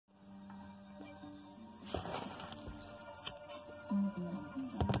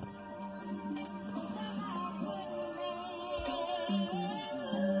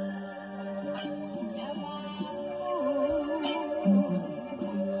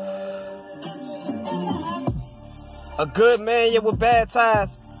A good man, yeah, with bad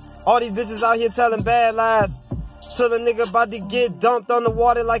ties. All these bitches out here telling bad lies. Till a nigga about to get dumped on the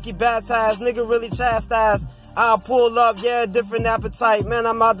water like he baptized. Nigga really chastised. I'll pull up, yeah, different appetite. Man,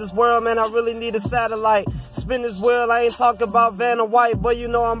 I'm out this world, man, I really need a satellite. Spin this wheel, I ain't talking about Vanna White, but you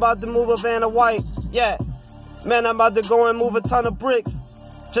know I'm about to move a Vanna White. Yeah, man, I'm about to go and move a ton of bricks.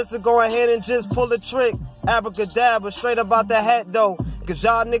 Just to go ahead and just pull a trick. Abracadabra, straight about the hat though. Cause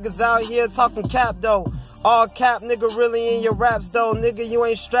y'all niggas out here talking cap though. All cap, nigga, really in your raps, though. Nigga, you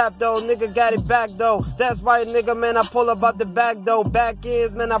ain't strapped, though. Nigga got it back, though. That's right, nigga, man, I pull up out the back, though. Back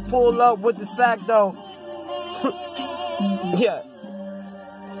is, man, I pull up with the sack, though. Yeah.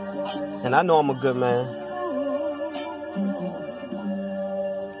 And I know I'm a good man.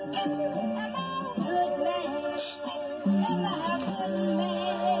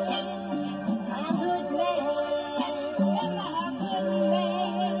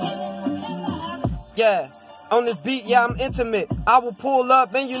 Yeah, on this beat, yeah, I'm intimate. I will pull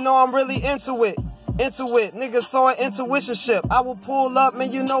up, and you know I'm really into it. Into it, nigga, so an intuition ship. I will pull up,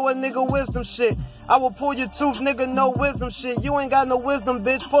 man, you know a nigga wisdom shit. I will pull your tooth, nigga, no wisdom shit. You ain't got no wisdom,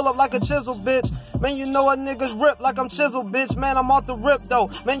 bitch. Pull up like a chisel, bitch. Man, you know a nigga's rip like I'm chiseled, bitch. Man, I'm off the rip, though.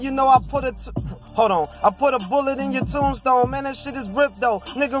 Man, you know I put a... Hold on. I put a bullet in your tombstone. Man, that shit is ripped, though.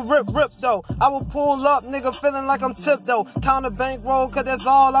 Nigga, rip, though. I will pull up, nigga, feeling like I'm tipped, though. Count a bankroll, cause that's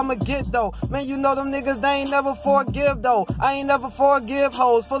all I'ma get, though. Man, you know them niggas, they ain't never forgive, though. I ain't never forgive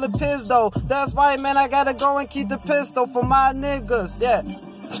hoes full of piss, though. That's right, man, I gotta go and keep the pistol for my niggas, yeah.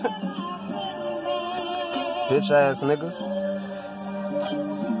 Bitch ass niggas.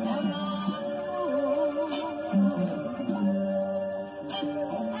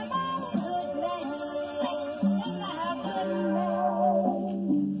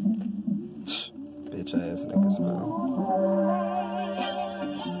 Ass niggas, man.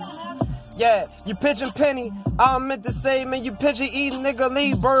 Yeah, you pigeon penny. I meant to say, man, you pigeon eating nigga,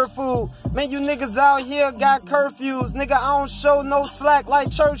 leave bird food. Man, you niggas out here got curfews. Nigga, I don't show no slack like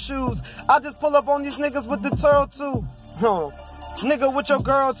church shoes. I just pull up on these niggas with the turtle too. Nigga with your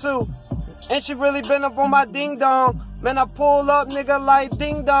girl too. Ain't she really been up on my ding dong? Man, I pull up, nigga, like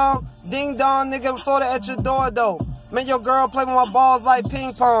ding dong. Ding dong, nigga, sorta at your door though. Man, your girl play with my balls like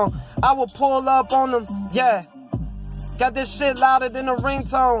ping pong. I will pull up on them, yeah. Got this shit louder than a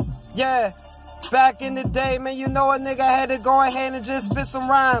ringtone, yeah. Back in the day, man, you know a nigga had to go ahead and just spit some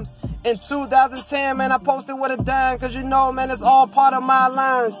rhymes. In 2010, man, I posted with a dime, cause you know, man, it's all part of my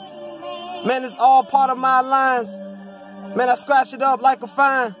lines. Man, it's all part of my lines. Man, I scratch it up like a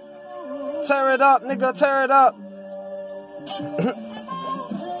fine. Tear it up, nigga, tear it up.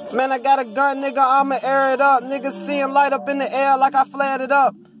 Man, I got a gun, nigga, I'ma air it up. Niggas seeing light up in the air like I flared it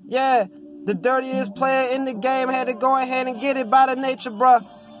up. Yeah, the dirtiest player in the game had to go ahead and get it by the nature, bruh.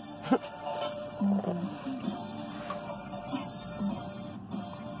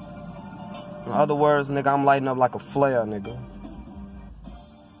 In other words, nigga, I'm lighting up like a flare, nigga.